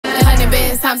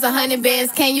times 100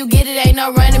 bands. Can you get it? Ain't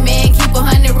no running, man. Keep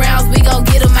 100 rounds, we gon'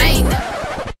 get them,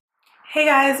 man. Hey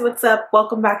guys, what's up?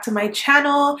 Welcome back to my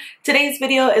channel. Today's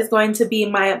video is going to be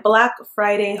my Black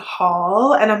Friday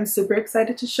haul, and I'm super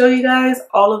excited to show you guys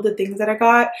all of the things that I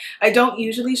got. I don't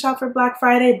usually shop for Black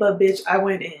Friday, but bitch, I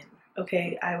went in.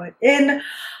 Okay, I went in.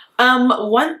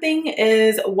 One thing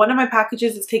is one of my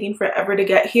packages is taking forever to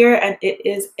get here, and it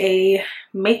is a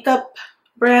makeup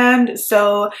brand,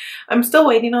 so I'm still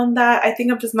waiting on that. I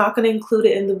think I'm just not going to include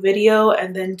it in the video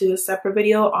and then do a separate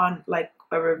video on like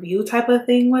a review type of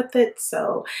thing with it.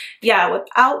 So yeah,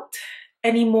 without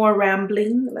any more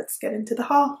rambling, let's get into the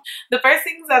haul. The first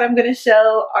things that I'm going to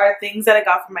show are things that I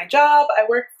got from my job. I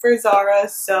work for Zara,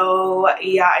 so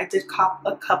yeah, I did cop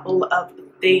a couple of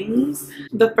things.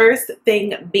 The first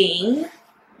thing being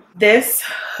this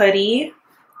hoodie.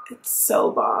 It's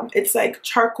so bomb. It's like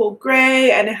charcoal gray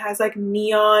and it has like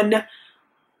neon,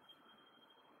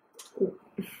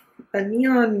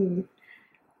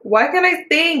 why can't I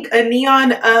think? A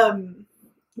neon,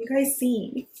 you guys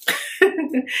see.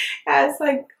 It has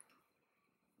like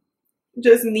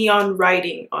just neon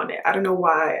writing on it. I don't know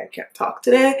why I can't talk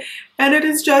today. And it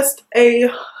is just a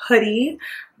hoodie.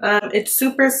 It's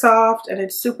super soft and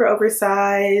it's super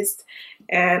oversized.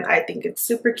 And I think it's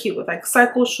super cute with like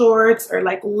cycle shorts or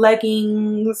like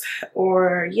leggings,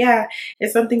 or yeah,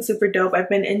 it's something super dope. I've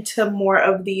been into more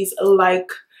of these like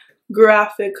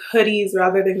graphic hoodies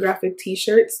rather than graphic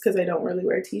t-shirts because I don't really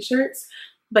wear t-shirts.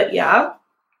 But yeah,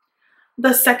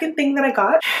 the second thing that I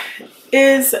got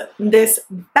is this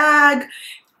bag.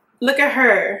 Look at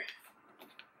her.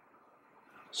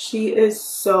 She is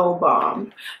so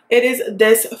bomb. It is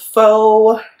this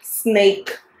faux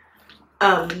snake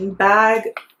bag.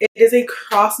 It is a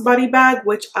crossbody bag,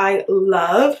 which I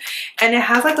love, and it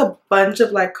has like a bunch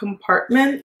of like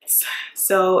compartments.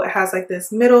 So it has like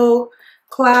this middle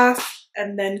clasp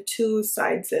and then two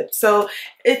side zips. So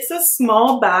it's a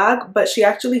small bag, but she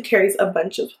actually carries a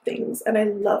bunch of things, and I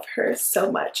love her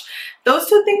so much. Those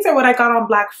two things are what I got on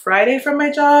Black Friday from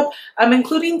my job. I'm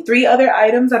including 3 other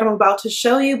items that I'm about to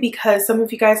show you because some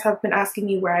of you guys have been asking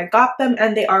me where I got them,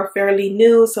 and they are fairly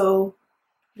new. So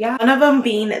yeah, one of them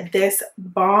being this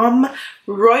bomb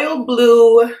royal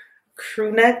blue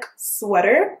crew neck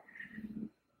sweater.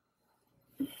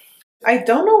 I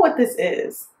don't know what this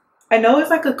is. I know it's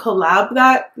like a collab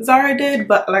that Zara did,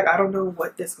 but like I don't know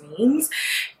what this means.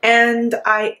 And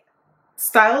I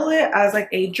style it as like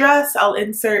a dress. I'll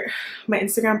insert my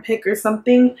Instagram pic or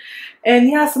something. And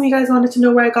yeah, some of you guys wanted to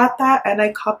know where I got that, and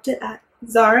I copped it at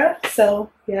Zara. So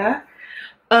yeah.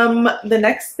 The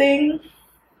next thing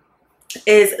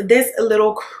is this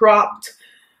little cropped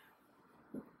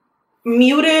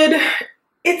muted,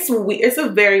 it's a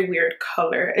very weird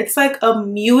color. It's like a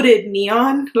muted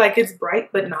neon, like it's bright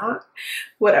but not,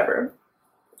 whatever.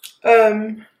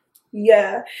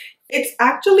 Yeah, it's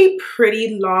actually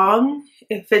pretty long.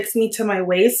 It fits me to my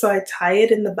waist, so I tie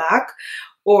it in the back,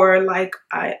 or like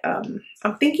I'm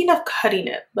thinking of cutting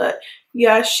it. But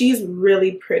yeah, she's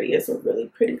really pretty. It's a really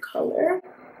pretty color.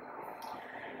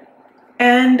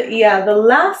 And yeah, the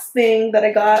last thing that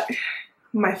I got,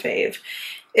 my fave,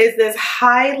 is this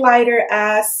highlighter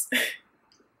ass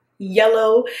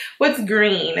yellow. What's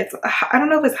green? It's, I don't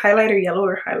know if it's highlighter yellow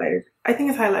or highlighter. I think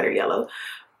it's highlighter yellow.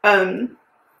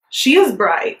 She is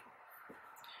bright.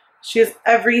 She is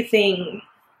everything.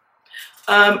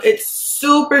 It's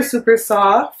super, super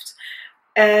soft,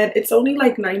 and it's only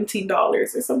like $19 or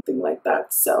something like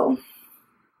that. So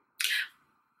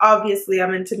obviously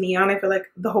I'm into neon. I feel like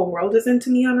the whole world is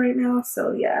into neon right now.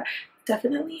 So yeah,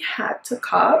 definitely had to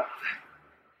cop.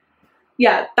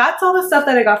 Yeah, that's all the stuff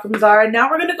that I got from Zara. Now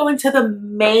we're gonna go into the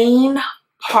main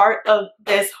part of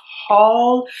this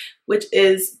haul, which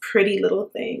is Pretty Little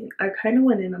Thing. I kind of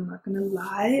went in, I'm not gonna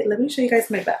lie. Let me show you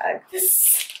guys my bag.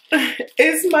 This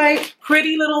is my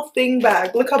Pretty Little Thing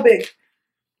bag. Look how big.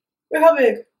 Look how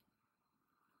big.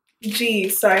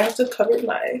 Geez, so I have to cover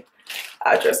my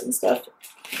address and stuff.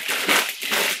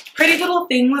 Pretty Little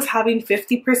Thing was having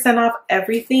 50% off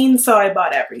everything, so I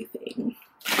bought everything.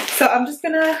 So I'm just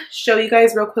gonna show you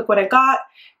guys real quick what I got,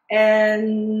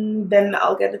 and then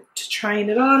I'll get to trying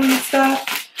it on and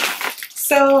stuff.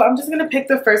 So I'm just gonna pick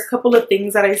the first couple of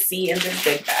things that I see in this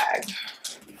big bag.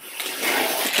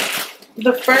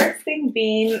 The first thing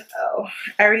being, oh,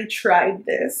 I already tried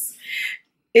this,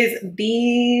 is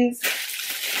these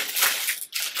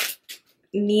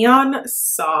neon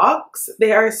socks.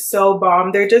 They are so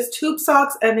bomb. They're just tube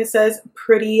socks and it says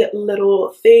pretty little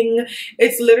thing.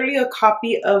 It's literally a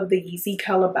copy of the Yeezy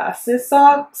Calabasas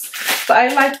socks, but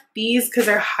I like these because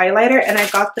they're highlighter, and I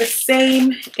got the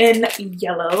same in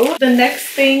yellow. The next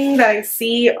thing that I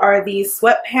see are these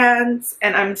sweatpants,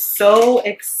 and I'm so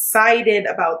excited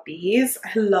about these.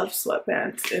 I love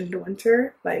sweatpants in the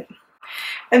winter, like.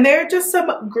 And they're just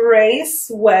some gray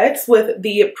sweats with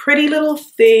the pretty little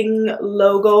thing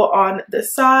logo on the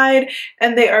side,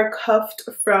 and they are cuffed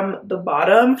from the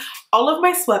bottom. All of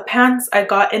my sweatpants I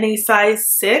got in a size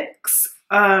 6,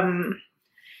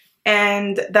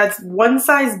 and that's one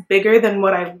size bigger than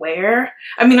what I wear.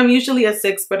 I mean, I'm usually a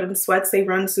 6, but in sweats they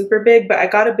run super big, but I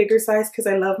got a bigger size because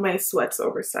I love my sweats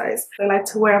oversized. I like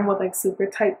to wear them with like super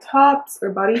tight tops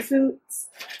or bodysuits.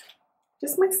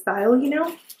 Just my style, you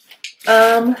know?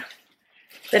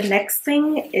 The next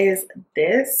thing is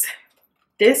this.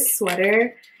 This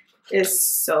sweater is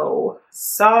so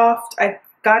soft. I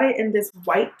got it in this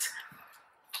white.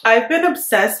 I've been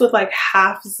obsessed with like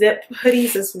half zip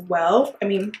hoodies as well. I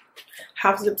mean,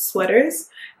 half zip sweaters.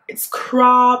 It's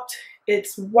cropped,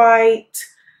 it's white.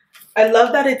 I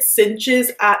love that it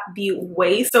cinches at the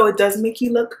waist, so it does make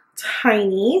you look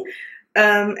tiny.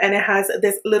 And it has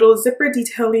this little zipper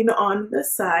detailing on the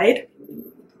side.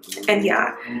 And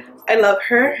yeah, I love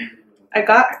her. I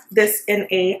got this in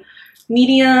a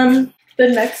medium. The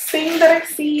next thing that I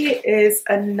see is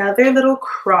another little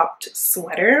cropped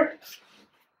sweater.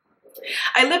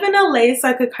 I live in LA, so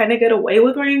I could kind of get away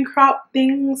with wearing cropped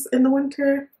things in the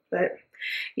winter. But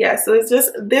yeah, so it's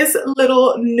just this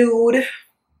little nude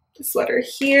sweater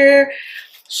here.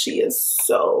 She is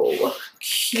so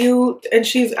cute, and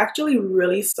she's actually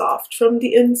really soft from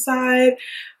the inside.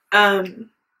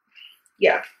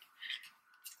 Yeah,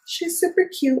 she's super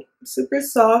cute, super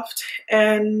soft,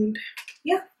 and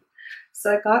yeah,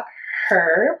 so I got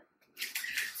her.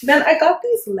 Then I got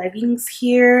these leggings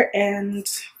here, and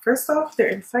first off, they're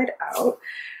inside out,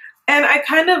 and I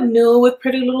kind of knew with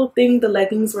Pretty Little Thing the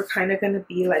leggings were kind of gonna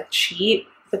be like cheap,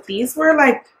 but these were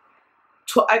like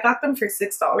I got them for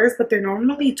 $6, but they're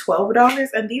normally $12,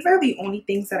 and these are the only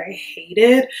things that I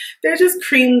hated. They're just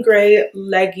cream gray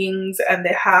leggings, and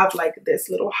they have like this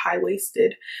little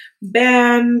high-waisted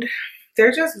band.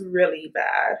 They're just really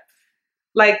bad.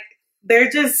 Like, they're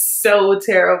just so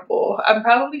terrible. I'm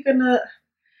probably gonna,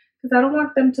 because I don't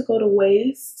want them to go to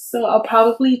waste, so I'll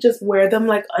probably just wear them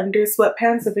like under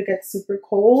sweatpants if it gets super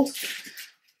cold.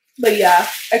 But yeah,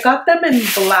 I got them in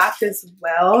black as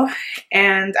well,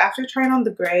 and after trying on the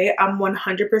gray, I'm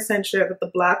 100% sure that the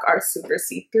black are super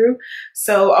see-through,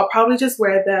 so I'll probably just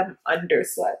wear them under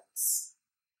sweats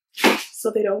so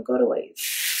they don't go to waste.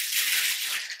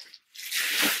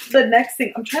 The next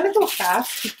thing, I'm trying to go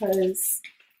fast because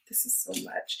this is so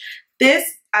much. This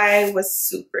I was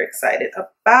super excited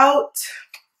about.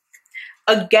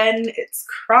 Again, it's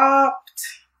cropped.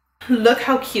 Look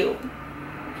how cute.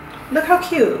 Look how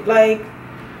cute. Like,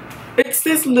 it's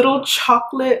this little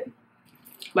chocolate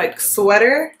like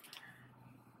sweater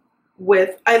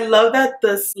with, I love that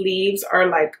the sleeves are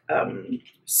like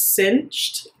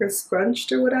cinched or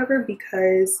scrunched or whatever,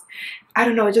 because I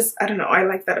don't know, I don't know, I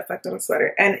like that effect on a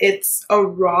sweater. And it's a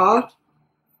raw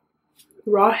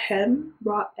hem,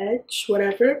 raw edge,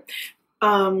 whatever.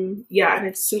 Yeah, and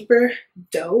it's super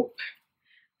dope.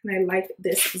 And I like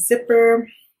this zipper.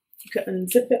 You can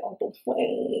unzip it all the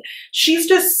way. She's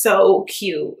just so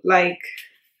cute. Like,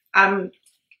 I'm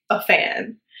a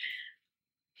fan.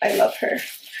 I love her.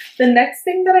 The next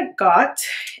thing that I got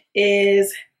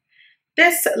is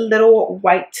this little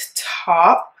white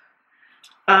top.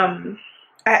 I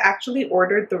actually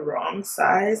ordered the wrong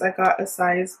size. I got a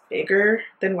size bigger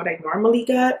than what I normally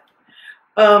get.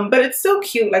 But it's still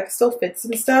cute, like it still fits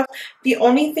and stuff. The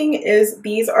only thing is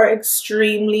these are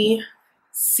extremely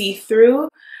see-through.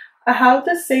 I have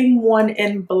the same one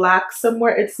in black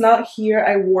somewhere. It's not here.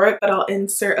 I wore it, but I'll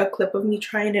insert a clip of me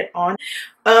trying it on.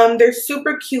 They're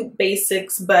super cute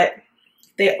basics, but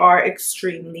they are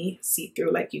extremely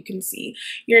see-through. Like, you can see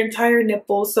your entire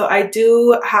nipple. So I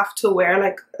do have to wear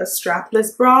like a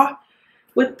strapless bra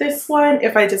with this one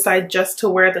if I decide just to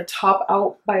wear the top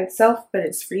out by itself, but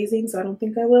it's freezing, so I don't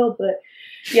think I will. But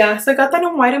yeah, so I got that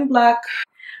in white and black.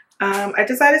 I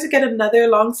decided to get another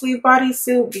long sleeve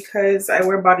bodysuit because I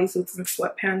wear bodysuits and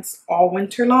sweatpants all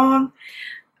winter long.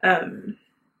 But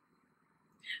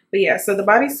yeah, so the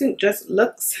bodysuit just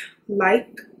looks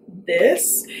like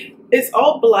this. It's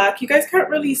all black. You guys can't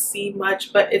really see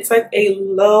much, but it's like a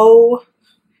low,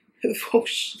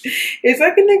 it's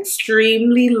like an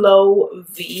extremely low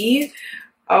V.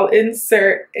 I'll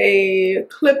insert a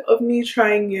clip of me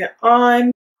trying it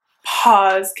on.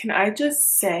 pause, can I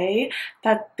just say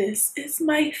that this is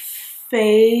my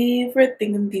favorite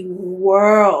thing in the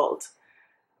world.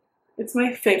 It's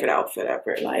my favorite outfit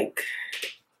ever. Like,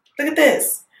 look at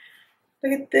this.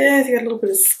 Look at this. You got a little bit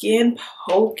of skin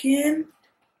poking.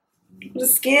 The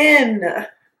skin.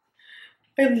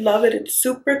 I love it. It's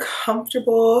super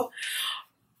comfortable.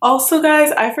 Also,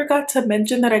 guys, I forgot to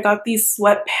mention that I got these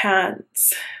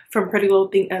sweatpants from Pretty Little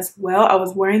Thing as well. I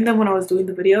was wearing them when I was doing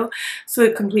the video, so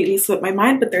it completely slipped my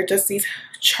mind, but they're just these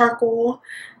charcoal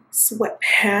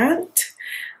sweatpants.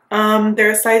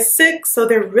 They're a size 6, so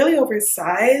they're really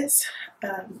oversized.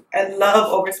 I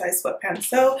love oversized sweatpants.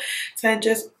 So I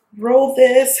just roll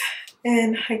this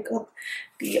and hike up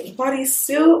the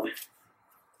bodysuit.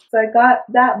 So I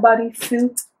got that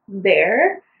bodysuit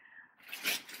there.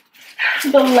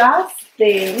 The last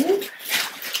thing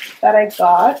that I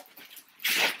got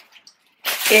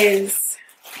is,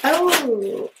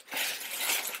 oh,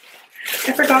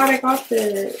 I forgot I got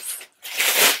this.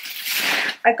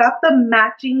 I got the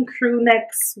matching crew neck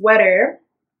sweater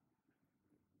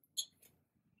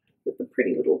with the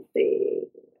pretty little thing,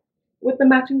 with the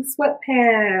matching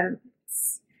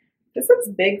sweatpants. This looks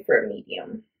big for a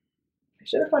medium. I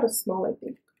should have got a small, I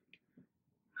think.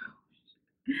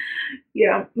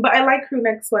 Yeah, but I like crew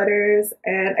neck sweaters,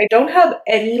 and I don't have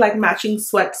any like matching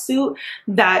sweatsuit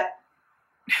that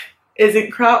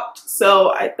isn't cropped,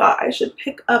 so I thought I should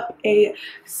pick up a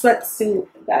sweatsuit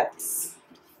that's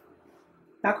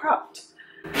not cropped.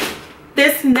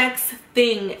 This next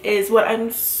thing is what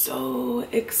I'm so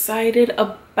excited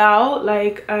about.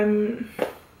 Like, I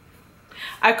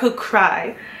could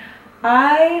cry.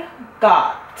 I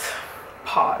got,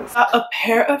 pause, a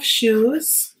pair of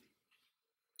shoes.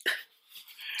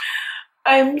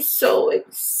 I'm so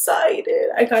excited.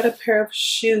 I got a pair of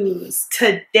shoes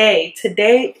today.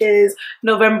 Today is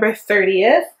November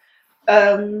 30th.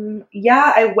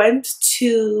 Yeah, I went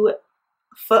to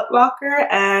Foot Locker,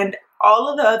 and all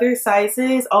of the other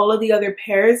sizes, all of the other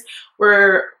pairs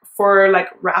were for like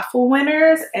raffle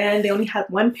winners, and they only had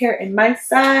one pair in my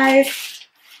size.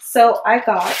 So I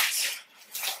got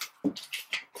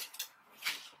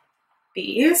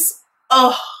these.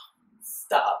 Oh,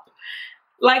 stop.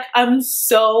 Like, I'm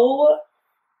so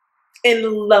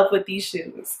in love with these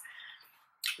shoes.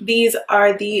 These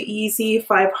are the Yeezy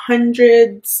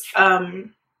 500s.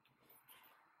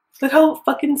 Look how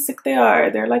fucking sick they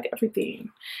are. They're like everything.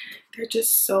 They're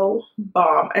just so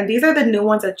bomb. And these are the new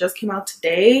ones that just came out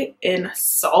today in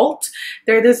Salt.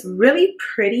 They're this really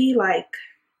pretty, like,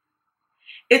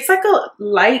 it's like a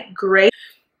light gray.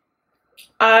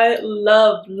 I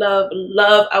love, love,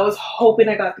 love. I was hoping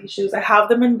I got these shoes. I have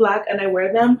them in black and I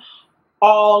wear them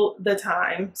all the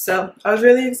time. So I was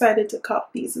really excited to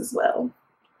cop these as well.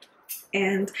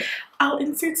 And I'll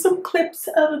insert some clips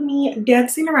of me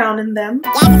dancing around in them.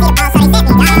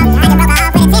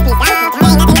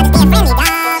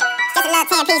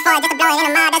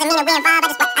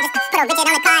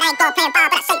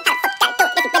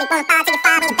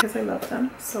 Because I love them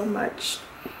so much.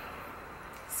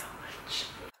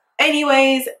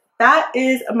 Anyways, that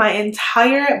is my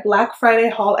entire Black Friday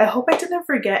haul. I hope I didn't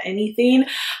forget anything.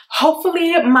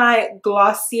 Hopefully my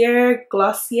Glossier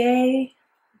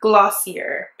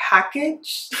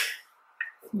package.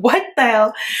 What the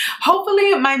hell?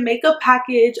 Hopefully my makeup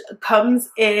package comes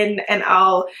in and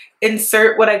I'll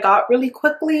insert what I got really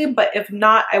quickly, but if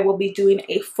not, I will be doing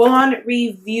a full-on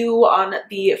review on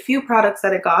the few products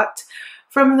that I got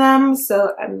from them.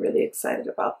 So I'm really excited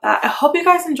about that. I hope you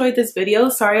guys enjoyed this video.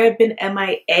 Sorry I've been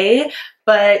MIA,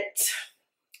 but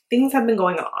things have been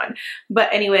going on. But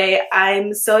anyway,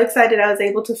 I'm so excited I was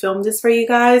able to film this for you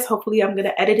guys. Hopefully I'm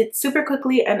gonna edit it super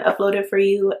quickly and upload it for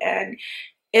you. And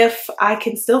if I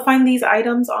can still find these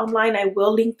items online, I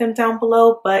will link them down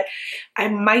below, but I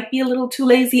might be a little too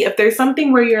lazy. If there's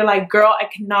something where you're like, girl, I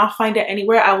cannot find it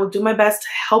anywhere, I will do my best to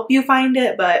help you find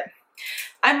it, but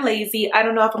I'm lazy. I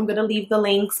don't know if I'm gonna leave the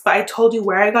links, but I told you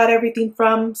where I got everything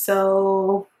from.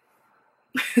 So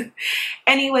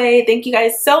anyway, thank you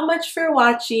guys so much for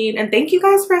watching, and thank you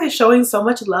guys for showing so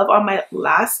much love on my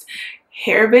last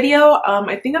hair video.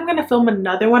 I think I'm gonna film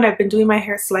another one. I've been doing my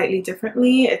hair slightly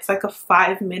differently. It's like a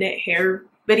 5-minute hair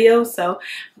video, so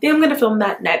I think I'm gonna film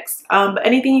that next. But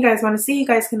anything you guys want to see, you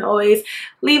guys can always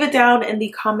leave it down in the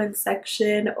comment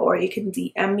section, or you can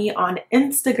DM me on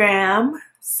Instagram.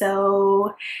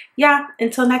 So yeah,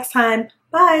 until next time,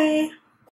 bye.